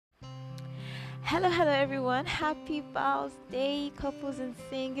Hello everyone. Happy Vals Day, couples and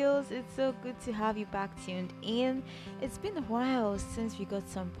singles. It's so good to have you back tuned in. It's been a while since we got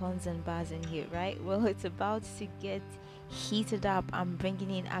some puns and bars in here, right? Well, it's about to get heated up. I'm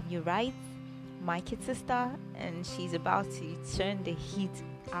bringing in Avi Wright, my kid sister, and she's about to turn the heat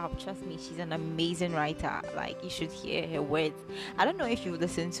up. Trust me, she's an amazing writer. Like, you should hear her words. I don't know if you've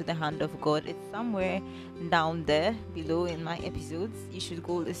listened to The Hand of God. It's somewhere down there below in my episodes. You should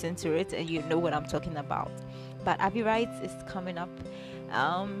go listen to it and you know what I'm talking about. But Abby Wright is coming up.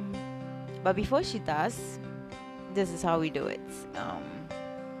 But before she does, this is how we do it.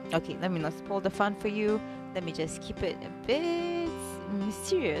 Okay, let me not spoil the fun for you. Let me just keep it a bit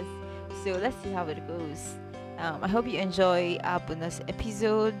mysterious. So let's see how it goes. I hope you enjoy our bonus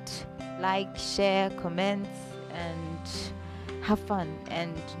episode. Like, share, comment, and have fun.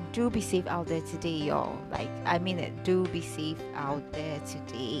 And do be safe out there today, y'all. Like, I mean it. Do be safe out there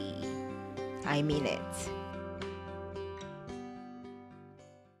today. I mean it.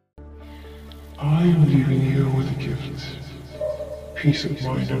 I am leaving you with a gift, peace of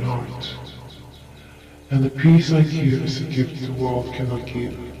mind and heart. And the peace I give is a gift the world cannot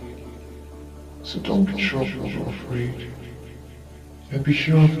give. So don't be troubled or afraid. And be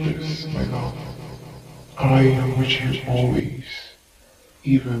sure of this, my love. I am with you always,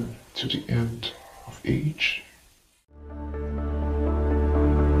 even to the end of age.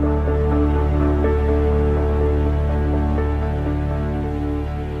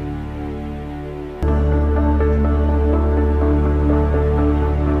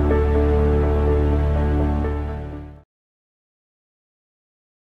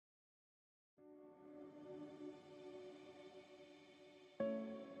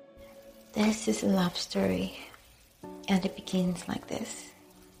 This is a love story, and it begins like this.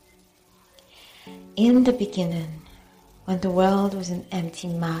 In the beginning, when the world was an empty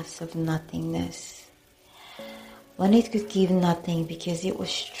mass of nothingness, when it could give nothing because it was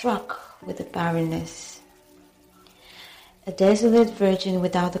struck with a barrenness, a desolate virgin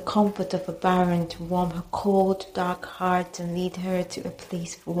without the comfort of a baron to warm her cold, dark heart and lead her to a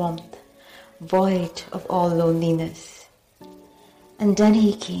place of warmth, void of all loneliness. And then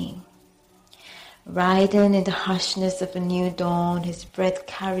he came. Riding in the harshness of a new dawn, his breath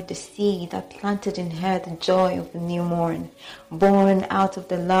carried the seed that planted in her the joy of a new morn, born out of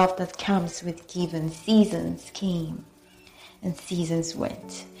the love that comes with given. Seasons came and seasons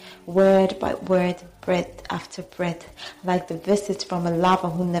went, word by word, breath after breath, like the visit from a lover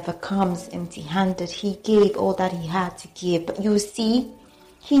who never comes empty-handed. He gave all that he had to give, but you see,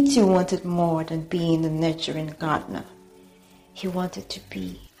 he too wanted more than being a nurturing gardener. He wanted to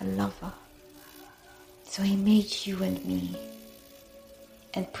be a lover. So he made you and me,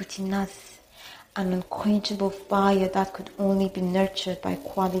 and put in us an unquenchable fire that could only be nurtured by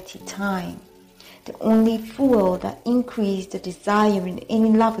quality time, the only fuel that increased the desire in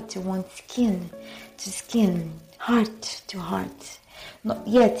any lover to want skin to skin, heart to heart. Not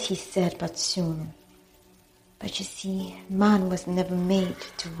yet, he said, but soon. But you see, man was never made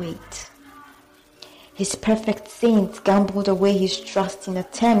to wait. His perfect saint gambled away his trust in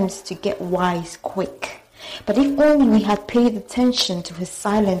attempts to get wise quick. But if only we had paid attention to his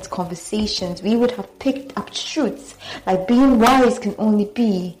silent conversations, we would have picked up truths like being wise can only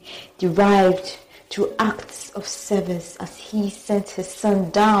be derived through acts of service, as he sent his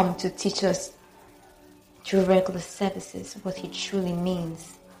son down to teach us through regular services what he truly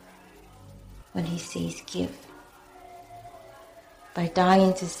means when he says give. By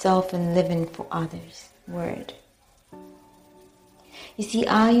dying to self and living for others. Word. You see,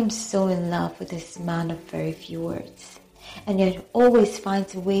 I am so in love with this man of very few words, and yet always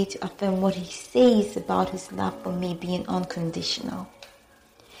finds a way to affirm what he says about his love for me being unconditional.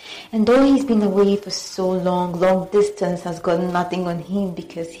 And though he's been away for so long, long distance has gotten nothing on him,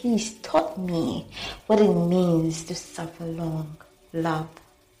 because he's taught me what it means to suffer long love.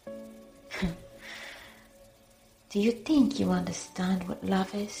 Do you think you understand what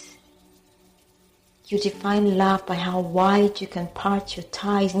love is? You define love by how wide you can part your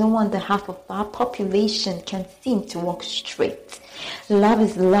ties. No wonder half of our population can seem to walk straight. Love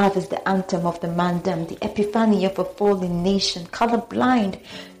is the anthem of the mandem, the epiphany of a fallen nation, colorblind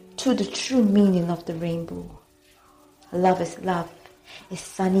to the true meaning of the rainbow. Love is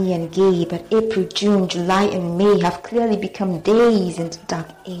sunny and gay, but April, June, July, and May have clearly become days in the dark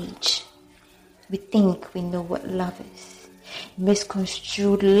age. We think we know what love is.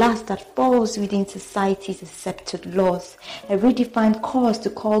 Misconstrued lust that falls within society's accepted laws, a redefined cause to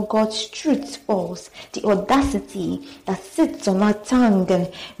call God's truths false, the audacity that sits on our tongue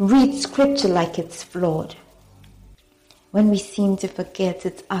and reads scripture like it's flawed. When we seem to forget,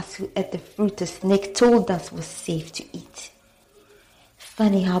 it's us who ate the fruit the snake told us was safe to eat.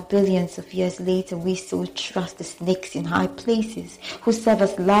 Funny how billions of years later we still trust the snakes in high places who serve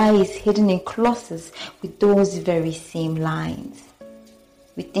us lies hidden in closets with those very same lines.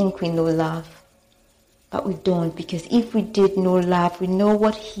 We think we know love, but we don't, because if we did know love, we know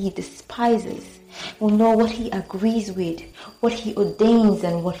what he despises. We know what he agrees with, what he ordains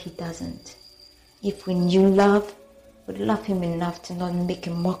and what he doesn't. If we knew love, we'd love him enough to not make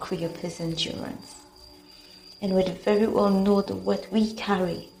a mockery of his endurance. And we'd very well know the weight we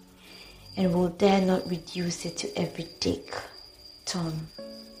carry, and will dare not reduce it to every Dick, Tom,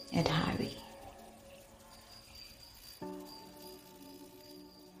 and Harry.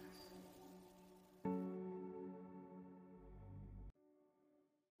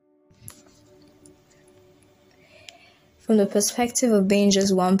 From the perspective of being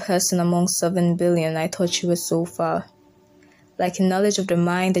just one person among 7 billion, I thought you were so far. Like a knowledge of the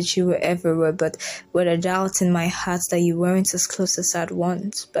mind that you were everywhere, but with a doubt in my heart that you weren't as close as I'd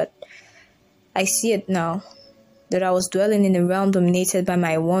want. But I see it now, that I was dwelling in a realm dominated by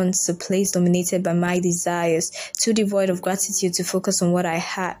my wants, a place dominated by my desires, too devoid of gratitude to focus on what I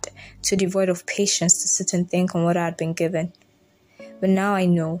had, too devoid of patience to sit and think on what I had been given. But now I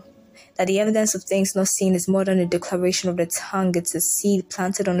know that the evidence of things not seen is more than a declaration of the tongue. It's a seed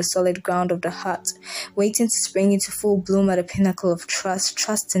planted on the solid ground of the heart, waiting to spring into full bloom at the pinnacle of trust,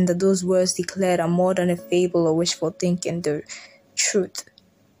 trusting that those words declared are more than a fable or wishful thinking, they're truth.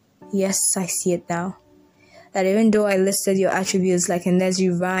 Yes, I see it now. That even though I listed your attributes like a nursery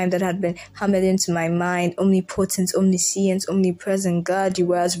rhyme that had been hammered into my mind, omnipotent, omniscient, omnipresent God, you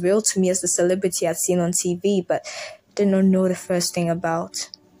were as real to me as the celebrity I'd seen on TV, but did not know the first thing about.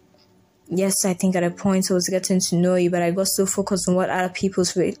 Yes, I think at a point I was getting to know you, but I got so focused on what other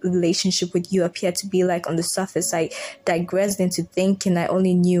people's relationship with you appeared to be like on the surface, I digressed into thinking I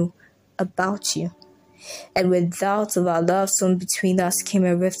only knew about you. And with doubts of our love sown between us came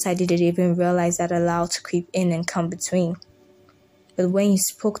a rift I didn't even realize I'd allowed to creep in and come between. But when you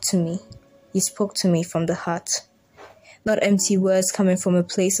spoke to me from the heart. Not empty words coming from a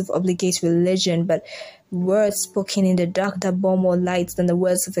place of obligate religion, but words spoken in the dark that bore more light than the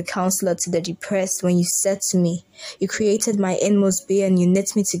words of a counselor to the depressed. When you said to me, you created my inmost being, you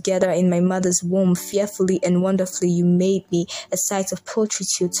knit me together in my mother's womb. Fearfully and wonderfully you made me a sight of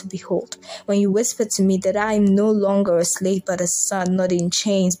pulchritude to behold. When you whispered to me that I am no longer a slave but a son, not in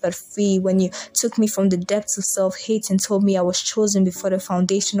chains but free. When you took me from the depths of self-hate and told me I was chosen before the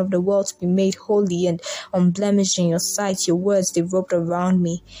foundation of the world to be made holy and unblemished in your sight, your words, they roped around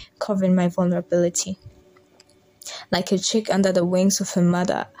me, covering my vulnerability. Like a chick under the wings of her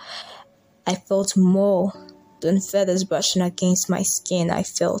mother, I felt more than feathers brushing against my skin. I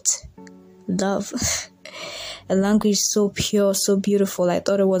felt love. A language so pure, so beautiful. I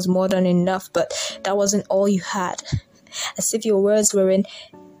thought it was more than enough, but that wasn't all you had. As if your words were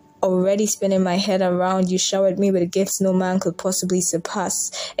already spinning my head around, you showered me with gifts no man could possibly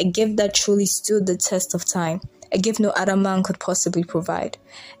surpass. A gift that truly stood the test of time. A gift no other man could possibly provide.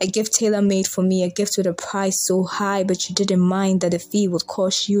 A gift tailor-made for me, a gift with a price so high, but you didn't mind that the fee would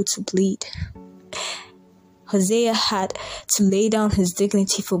cause you to bleed. Hosea had to lay down his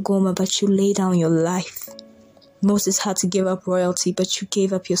dignity for Gomer, but you laid down your life. Moses had to give up royalty, but you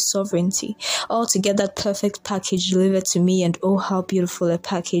gave up your sovereignty. Altogether, that perfect package delivered to me, and oh, how beautiful a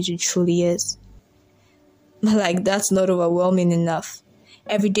package it truly is. But like, that's not overwhelming enough.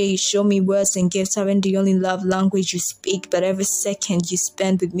 Every day you show me words and gifts aren't the only love language you speak, but every second you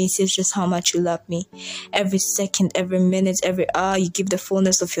spend with me says just how much you love me. Every second, every minute, every hour you give the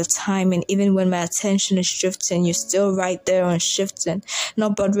fullness of your time, and even when my attention is drifting, you're still right there on shifting,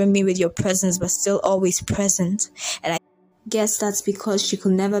 not bothering me with your presence, but still always present. And I guess that's because you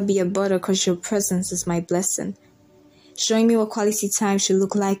could never be a bother, because your presence is my blessing. Showing me what quality time should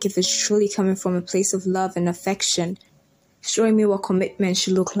look like if it's truly coming from a place of love and affection. Showing me what commitment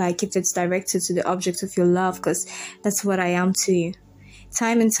should look like if it's directed to the object of your love, because that's what I am to you.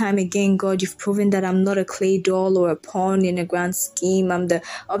 Time and time again, God, you've proven that I'm not a clay doll or a pawn in a grand scheme. I'm the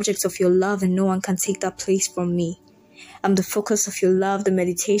object of your love, and no one can take that place from me. I'm the focus of your love, the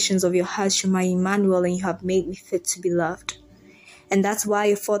meditations of your heart. You're my Emmanuel, and you have made me fit to be loved. And that's why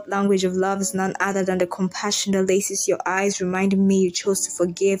your fourth language of love is none other than the compassion that laces your eyes, reminding me you chose to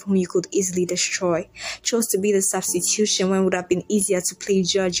forgive whom you could easily destroy. Chose to be the substitution when it would have been easier to play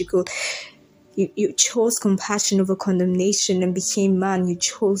judge. You chose compassion over condemnation and became man. You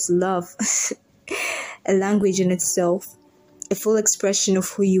chose love. A language in itself. A full expression of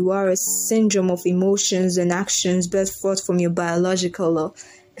who you are, a syndrome of emotions and actions birthed forth from your biological, or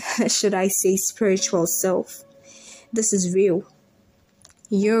should I say spiritual self. This is real.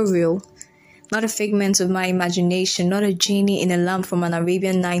 You're real. Not a figment of my imagination, not a genie in a lamp from an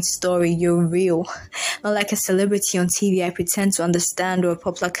Arabian Nights story. You're real. Not like a celebrity on TV I pretend to understand, or a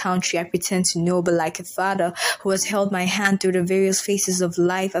popular country I pretend to know, but like a father who has held my hand through the various phases of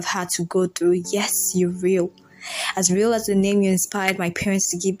life I've had to go through. Yes, you're real. As real as the name you inspired my parents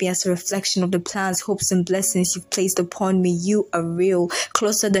to give me as a reflection of the plans, hopes, and blessings you've placed upon me. You are real.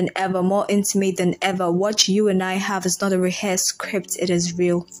 Closer than ever, more intimate than ever. What you and I have is not a rehearsed script, it is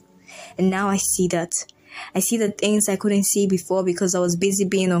real. And now I see that. I see the things I couldn't see before because I was busy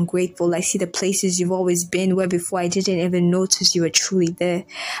being ungrateful. I see the places you've always been where before I didn't even notice you were truly there.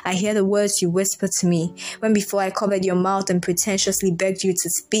 I hear the words you whisper to me when before I covered your mouth and pretentiously begged you to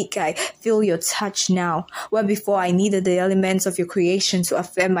speak. I feel your touch now where before I needed the elements of your creation to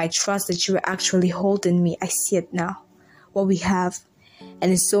affirm my trust that you were actually holding me. I see it now. What we have.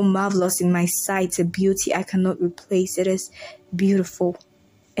 And it's so marvelous in my sight, a beauty I cannot replace. It is beautiful.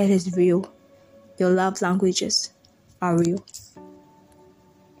 It is real. Your love languages are real.